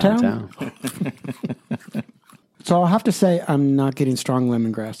 maybe Downtown? So I'll have to say I'm not getting strong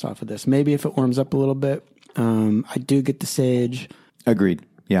lemongrass off of this. Maybe if it warms up a little bit, I do get the sage. Agreed.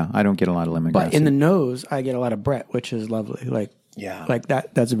 Yeah, I don't get a lot of lemongrass. But in the nose, I get a lot of Brett, which is lovely. Like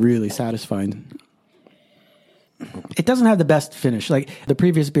that's really satisfying. It doesn't have the best finish. Like the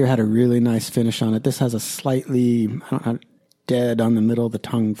previous beer had a really nice finish on it. This has a slightly dead on the middle of the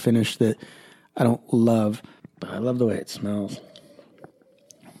tongue finish that I don't love, but I love the way it smells.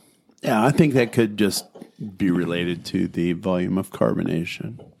 Yeah, I think that could just be related to the volume of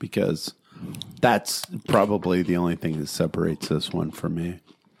carbonation, because that's probably the only thing that separates this one from me.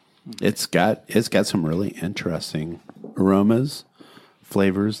 It's got some really interesting aromas,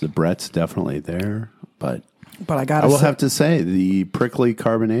 flavors. The Brett's definitely there, but I I will have to say the prickly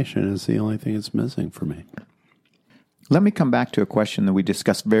carbonation is the only thing that's missing for me. Let me come back to a question that we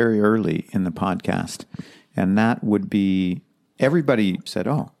discussed very early in the podcast, and that would be, everybody said,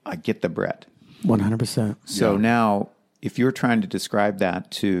 oh, I get the Brett. 100%. So now, if you're trying to describe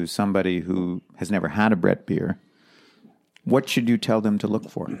that to somebody who has never had a Brett beer, what should you tell them to look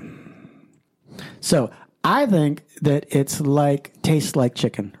for? So I think that it's tastes like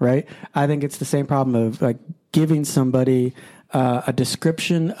chicken, right? I think it's the same problem of like giving somebody a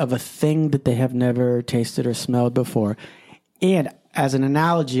description of a thing that they have never tasted or smelled before. And as an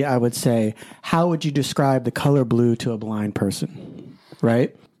analogy, I would say, how would you describe the color blue to a blind person,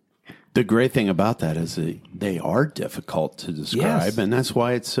 right? The great thing about that is they are difficult to describe, Yes. and that's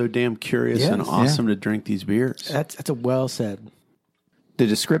why it's so damn curious and Yes. awesome to drink these beers. That's a well said. The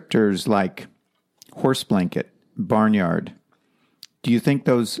descriptors like horse blanket, barnyard, do you think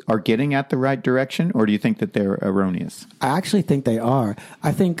those are getting at the right direction, or do you think that they're erroneous? I actually think they are.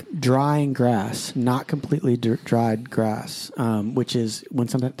 I think drying grass, not completely dried grass, which is when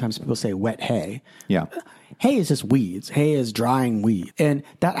sometimes people say wet hay. Yeah. Hay is just weeds. Hay is drying weed. And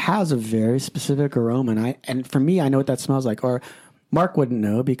that has a very specific aroma. And for me, I know what that smells like. Or Mark wouldn't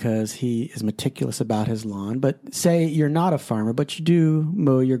know because he is meticulous about his lawn. But say you're not a farmer, but you do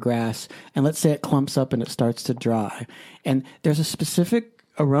mow your grass. And let's say it clumps up and it starts to dry. And there's a specific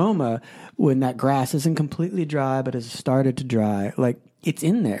aroma when that grass isn't completely dry, but has started to dry. Like it's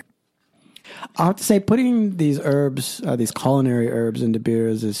in there. I have to say, putting these herbs, these culinary herbs into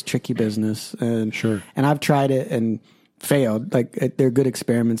beers is tricky business. And, Sure. And I've tried it and failed. Like they're good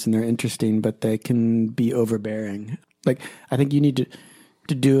experiments and they're interesting, but they can be overbearing. Like I think you need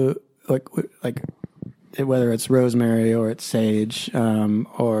to do like whether it's rosemary or it's sage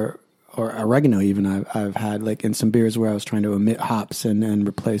or oregano. Even I've had like in some beers where I was trying to omit hops and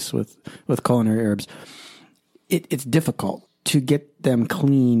replace with culinary herbs. It's difficult to get them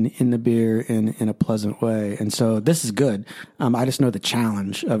clean in the beer in a pleasant way. And so this is good. I just know the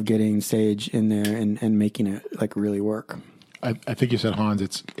challenge of getting sage in there and making it like really work. I think you said, Hans,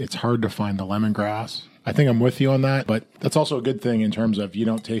 it's hard to find the lemongrass. I think I'm with you on that, but that's also a good thing in terms of you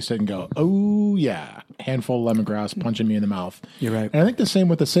don't taste it and go, oh, yeah, handful of lemongrass punching me in the mouth. You're right. And I think the same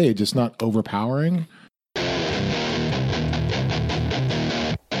with the sage. It's not overpowering.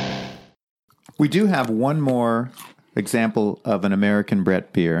 We do have one more example of an American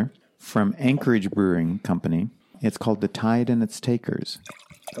Brett beer from Anchorage Brewing Company. It's called The Tide and Its Takers.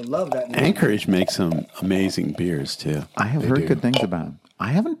 I love that name. Anchorage makes some amazing beers too. I have heard good things about them. I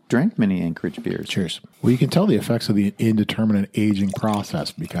haven't drank many Anchorage beers. Cheers. Well, you can tell the effects of the indeterminate aging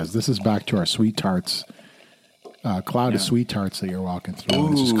process because this is back to our sweet tarts, cloud of sweet tarts that you're walking through.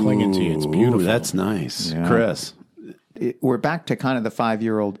 And it's just clinging to you. It's beautiful. Ooh, that's nice. Yeah. Chris. We're back to kind of the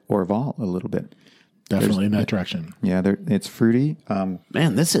 5-year-old Orval a little bit. Definitely in that direction. Yeah, it's fruity.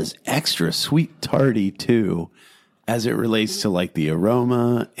 Man, this is extra sweet tarty too, as it relates to like the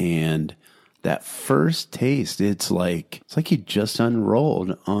aroma and that first taste. It's like you just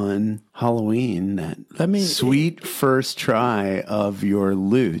unrolled on Halloween that sweet first try of your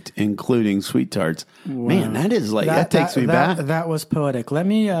loot, including sweet tarts. Wow. Man, that is like that takes me back. That was poetic. Let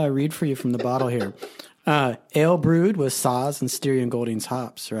me read for you from the bottle here. Ale brewed with Saaz and Styrian Golding's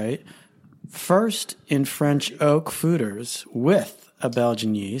hops, right? First in French oak foeders with a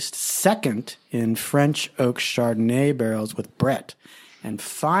Belgian yeast. Second in French oak Chardonnay barrels with Brett. And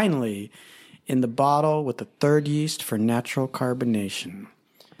finally in the bottle with the third yeast for natural carbonation.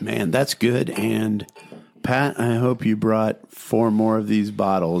 Man, that's good. And Pat, I hope you brought 4 more of these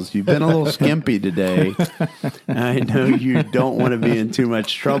bottles. You've been a little skimpy today. I know you don't want to be in too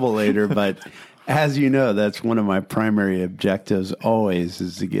much trouble later, but as you know, that's one of my primary objectives always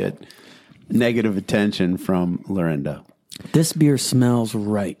is to get negative attention from Lorinda. This beer smells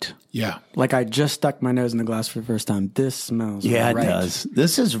right. Yeah. Like I just stuck my nose in the glass for the first time. This smells right. Yeah, it does.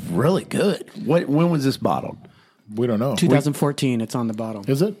 This is really good. When was this bottled? We don't know. 2014. It's on the bottle.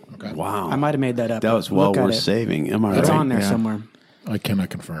 Is it? Okay. Wow. I might have made that up. That was well Look at worth it. saving. Am I It's right? on there somewhere. I cannot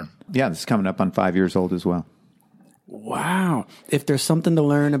confirm. Yeah, this is coming up on 5 years old as well. Wow. If there's something to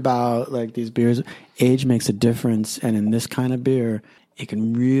learn about like these beers, age makes a difference. And in this kind of beer, it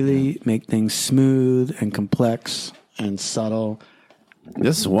can really make things smooth and complex and subtle.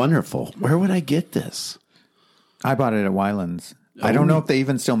 This is wonderful. Where would I get this? I bought it at Wylands. I don't know if they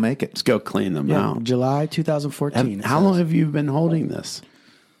even still make it. Let's go clean them Yeah, out. July 2014. How long have you been holding this?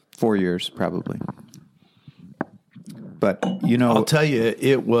 4 years, probably. But, you know, I'll tell you,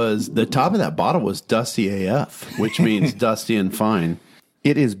 it was the top of that bottle was dusty AF, which means dusty and fine.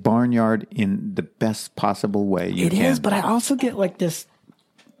 it is barnyard in the best possible way you It can. is, but I also get like this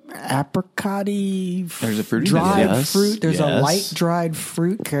apricot-y There's a fruit. dried Yes, fruit. There's a yes. light dried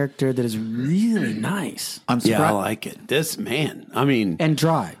fruit character that is really nice. I'm Yeah, I surprised. like it. This, man, I mean, And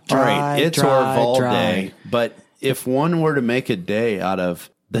dry. all right, it's dry, Orval dry. Day, but if one were to make a day out of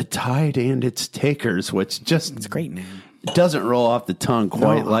the Tide and its Takers, which just It's a great name. doesn't roll off the tongue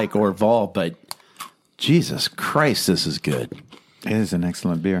quite like Orval, but Jesus Christ, this is good. It is an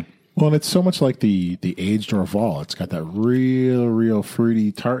excellent beer. Well, and it's so much like the aged Orval. It's got that real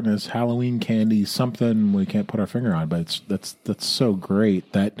fruity tartness, Halloween candy, something we can't put our finger on, but that's so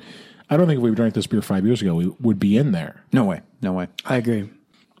great that I don't think if we drank this beer 5 years ago, we would be in there. No way. No way. I agree.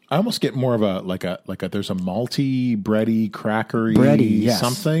 I almost get more of a like a there's a malty, bready, crackery, Bready, yes.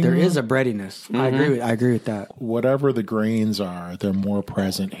 something. There is a breadiness. I agree with that. Whatever the grains are, they're more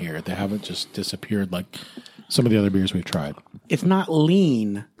present here. They haven't just disappeared like some of the other beers we've tried. It's not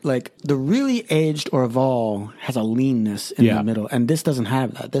lean. Like the really aged Orval has a leanness in the middle, and this doesn't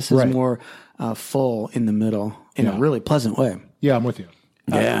have that. This is more full in the middle in a really pleasant way. Yeah, I'm with you.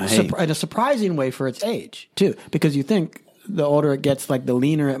 Yeah, In a surprising way for its age too, because you think the older it gets, like the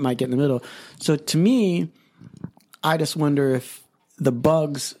leaner it might get in the middle. So to me, I just wonder if the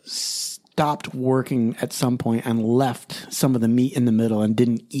bugs stopped working at some point and left some of the meat in the middle and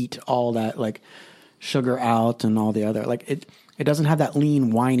didn't eat all that like sugar out and all the other, like it doesn't have that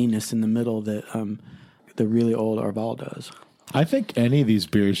lean whininess in the middle that the really old Orval does. I think any of these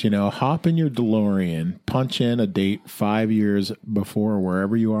beers, hop in your DeLorean, punch in a date 5 years before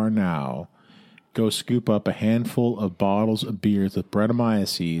wherever you are now, go scoop up a handful of bottles of beers with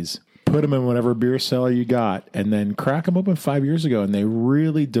Brettanomyces, put them in whatever beer cellar you got, and then crack them open 5 years ago, and they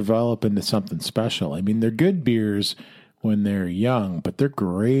really develop into something special. I mean, they're good beers when they're young, but they're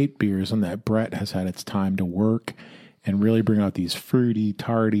great beers when that Brett has had its time to work and really bring out these fruity,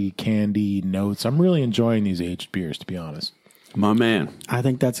 tarty, candy notes. I'm really enjoying these aged beers, to be honest. My man. I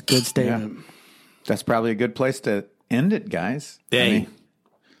think that's a good statement. Yeah. That's probably a good place to end it, guys. Day.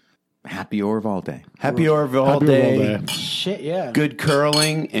 Happy Orval Day. Happy Orval Happy Day. Orval Day. Shit, yeah. Good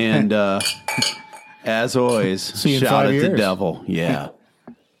curling, and as always, See you in shout 5 at the years. devil. Yeah.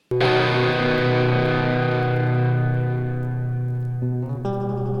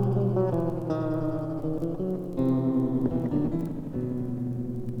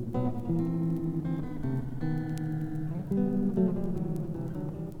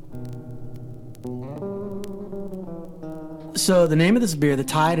 So the name of this beer, The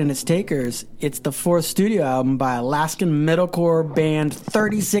Tide and Its Takers, it's the fourth studio album by Alaskan metalcore band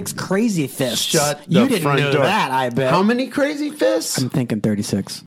 36 Crazy Fists. Shut the You didn't front know door. that, I bet. How many crazy fists? I'm thinking 36.